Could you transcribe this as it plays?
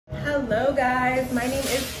Hello guys, my name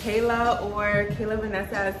is Kaila, or Kaila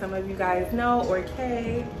Vanessa as some of you guys know, or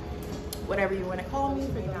Kay, whatever you want to call me.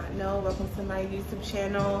 If you not know, welcome to my YouTube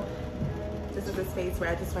channel. This is a space where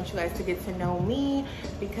I just want you guys to get to know me,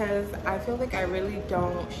 because I feel like I really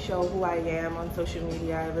don't show who I am on social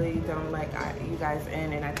media. I really don't like you guys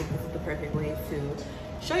in, and I think this is the perfect way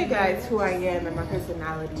to show you guys who I am and my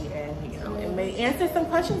personality, and you know, it may answer some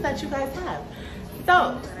questions that you guys have. So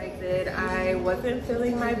what I did, I wasn't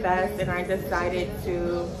feeling my best and I decided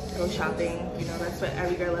to go shopping. You know, that's what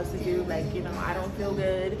every girl loves to do. Like, you know, I don't feel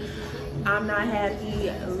good, I'm not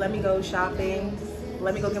happy, let me go shopping,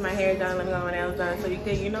 let me go get my hair done, let me go get my nails done, so you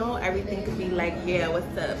can, you know, everything could be like, yeah,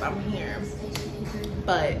 what's up, I'm here.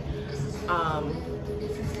 But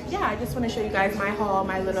yeah, I just want to show you guys my haul,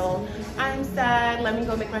 my little I'm sad, let me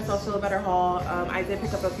go make myself feel better haul. I did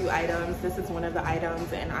pick up a few items. This is one of the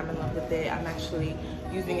items and I'm in love with it. I'm actually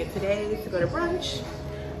using it today to go to brunch.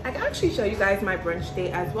 I can actually show you guys my brunch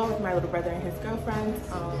date as well with my little brother and his girlfriend.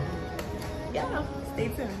 Yeah, stay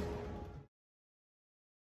tuned.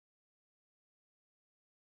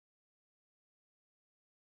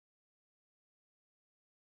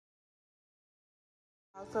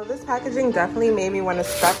 So this packaging definitely made me want to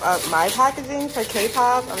step up my packaging for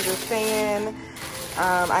K-pop. I'm just saying.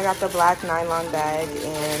 I got the black nylon bag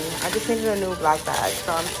and I just needed a new black bag.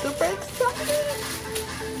 So I'm super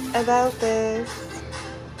excited about this.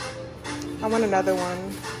 I want another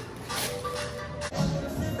one.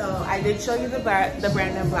 So I did show you the brand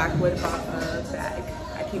Blackwood bag.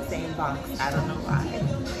 I keep saying box. I don't know why.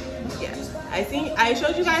 Yeah, I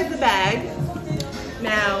showed you guys the bag.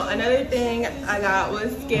 Now, another thing I got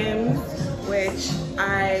was Skims, which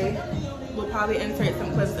I will probably insert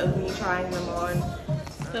some clips of me trying them on.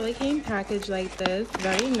 So it came packaged like this,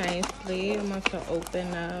 very nicely. I'm about to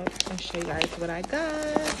open up and show you guys what I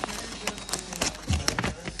got.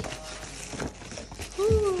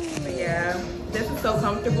 Ooh, yeah, this is so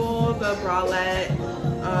comfortable, the bralette.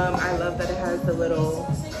 I love that it has the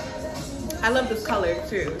little, I love this color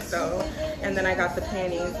too, so. And then I got the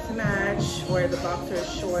panties to match, or the boxer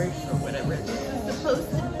shorts, or whatever this is supposed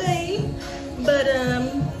to be. But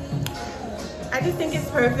I just think it's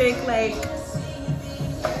perfect, like,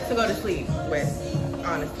 to go to sleep with,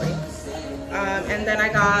 honestly. And then I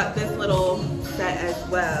got this little set as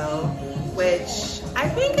well, which I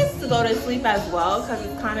think is to go to sleep as well, because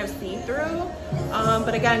it's kind of see-through.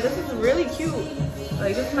 But again, this is really cute.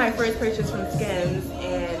 Like, this is my first purchase from Skims,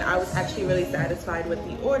 and I was actually really satisfied with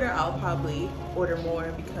the order. I'll probably order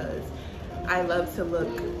more because I love to look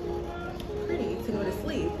pretty to go to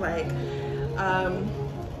sleep. Like,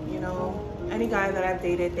 you know, any guy that I've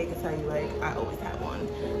dated, they can tell you, like, I always have on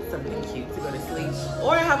something cute to go to sleep.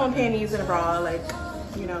 Or I have on panties and a bra, like,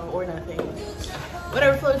 you know, or nothing.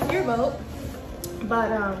 Whatever floats your boat. But,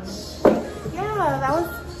 yeah, that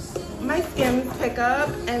was my Skims pickup.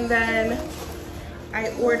 And then I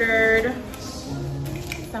ordered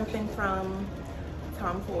something from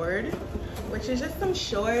Tom Ford, which is just some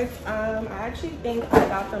shorts. I actually think I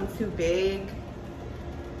got them too big,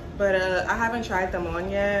 but I haven't tried them on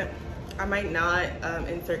yet. I might not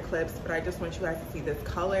insert clips, but I just want you guys to see this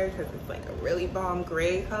color because it's like a really bomb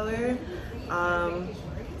gray color.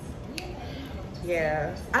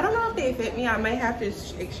 Yeah, I don't know if they fit me. I might have to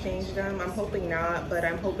exchange them. I'm hoping not, but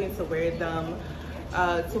I'm hoping to wear them,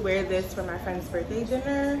 to wear this for my friend's birthday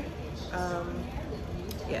dinner.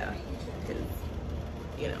 Yeah, because,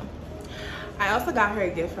 you know. I also got her a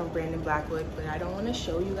gift from Blackwood, but I don't want to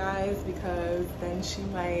show you guys because then she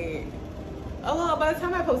might, oh well, by the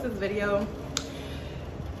time I post this video,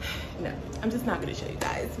 no, I'm just not going to show you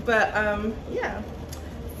guys. But yeah,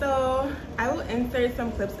 so I will insert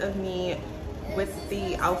some clips of me with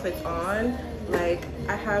the outfits on. Like,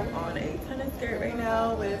 I have on a tennis skirt right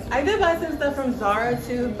now with, I did buy some stuff from Zara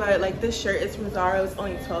too, but like this shirt is from Zara. It's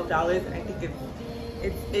only $12 and I think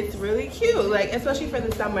it's really cute, like especially for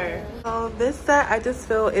the summer. So this set I just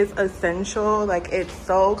feel is essential. Like, it's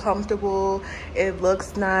so comfortable, it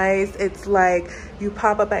looks nice. It's like you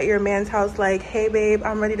pop up at your man's house like, hey babe,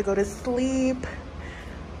 I'm ready to go to sleep,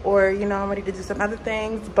 or you know, I'm ready to do some other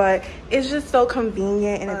things. But it's just so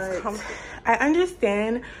convenient and it's comfortable. I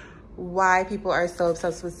understand why people are so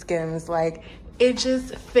obsessed with Skims. Like, it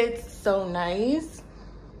just fits so nice.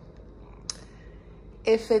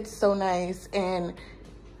 It fits so nice, and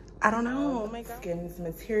I don't know, oh my God. Skims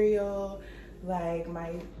material, like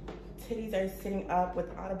my titties are sitting up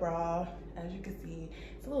without a bra. As you can see,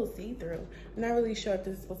 it's a little see-through. I'm not really sure if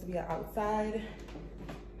this is supposed to be an outside.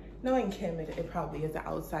 Knowing Kim, it probably is an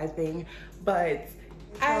outside thing, but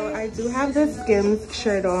I do have the Skims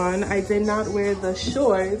shirt on. I did not wear the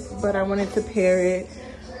shorts, but I wanted to pair it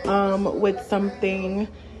with something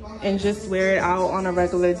and just wear it out on a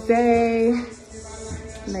regular day.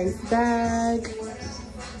 Nice bag,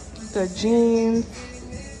 the jeans.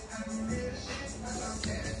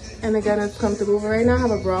 And again, it's comfortable. But right now I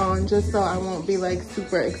have a bra on just so I won't be like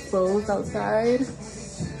super exposed outside.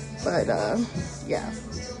 But yeah.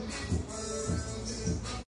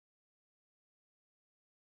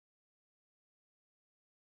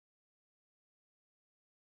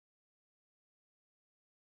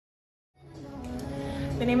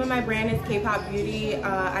 The name of my brand is K-Pop Beauty.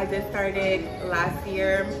 I just started last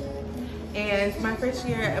year. And my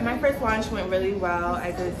first launch went really well.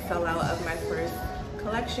 I did sell out of my first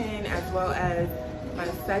collection as well as my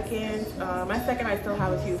second. My second, I still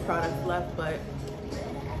have a few products left, but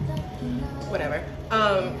whatever.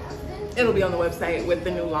 It'll be on the website with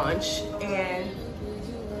the new launch. And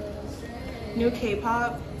new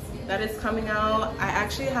K-pop that is coming out. I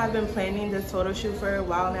actually have been planning this photo shoot for a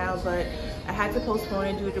while now, but I had to postpone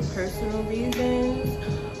it due to personal reasons.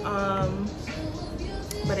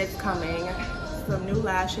 But it's coming. Some new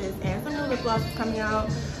lashes and some new lip gloss is coming out.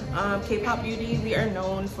 K-Pop Beauty, we are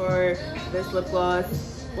known for this lip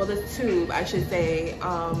gloss, well, this tube, I should say.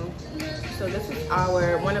 So this is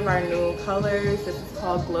one of our new colors. This is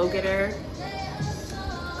called Glow Getter.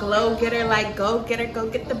 Glow Getter, like go get her, go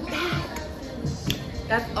get the bag.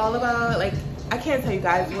 That's all about, like, I can't tell you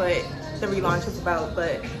guys what the relaunch is about,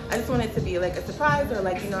 but I just want it to be like a surprise, or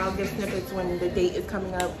like, you know, I'll give snippets when the date is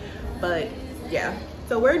coming up. But yeah,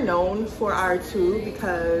 so we're known for our tube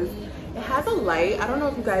because it has a light. I don't know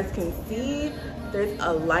if you guys can see, there's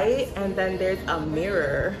a light and then there's a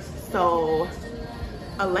mirror. So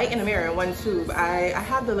a light and a mirror in one tube. I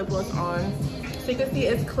have the lip gloss on, so you can see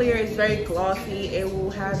it's clear, it's very glossy. It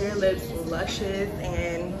will have your lips luscious,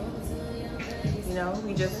 and you know,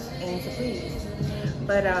 we just aim to please.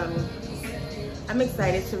 But I'm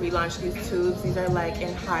excited to relaunch these tubes. These are like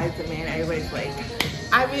in high demand. Everybody's like,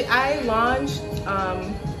 I launched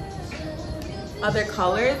other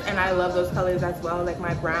colors, and I love those colors as well, like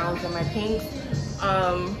my browns and my pinks.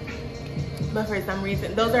 But for some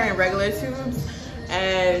reason, those are in regular tubes,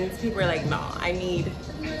 and people are like, no, I need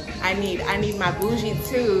my bougie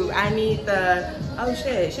tube. I need the, oh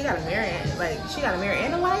shit, she got a mirror, like she got a mirror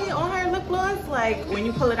and a light on her lip gloss. Like when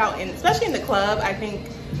you pull it out, especially in the club, I think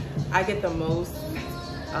I get the most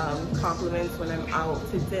compliments when I'm out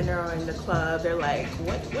to dinner or in the club. They're like,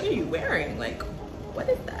 what are you wearing? Like, what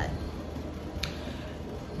is that?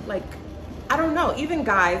 Like, I don't know, even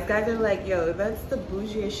guys are like, yo, that's the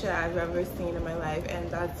bougiest shit I've ever seen in my life. And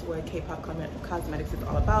that's what K-pop cosmetics is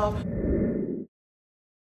all about.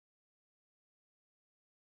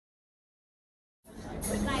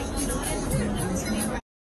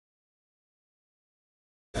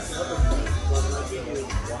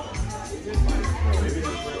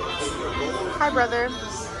 Hi, brother.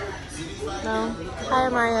 No. Hi,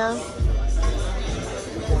 Amaya.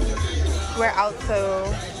 We're out to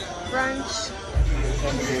brunch.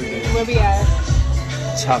 Where we at?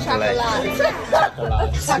 Chocolat.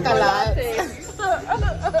 Chocolat.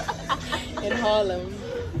 In Harlem.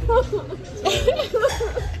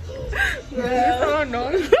 Girl.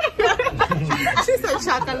 No. She said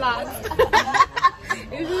chocolate.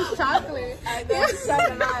 It's just chocolate. I know,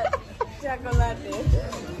 chocolate. Chocolate.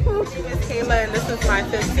 It's Kaila, and this is my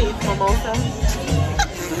 15th mimosa.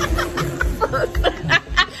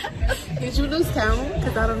 Did you lose count?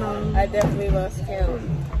 Because I don't know. I definitely lost count.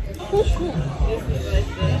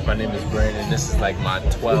 My name is Brandon. This is like my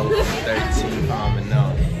 12th, 13th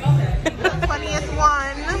almanac. The funniest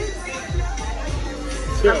one.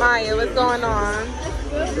 Amaya, what's going on?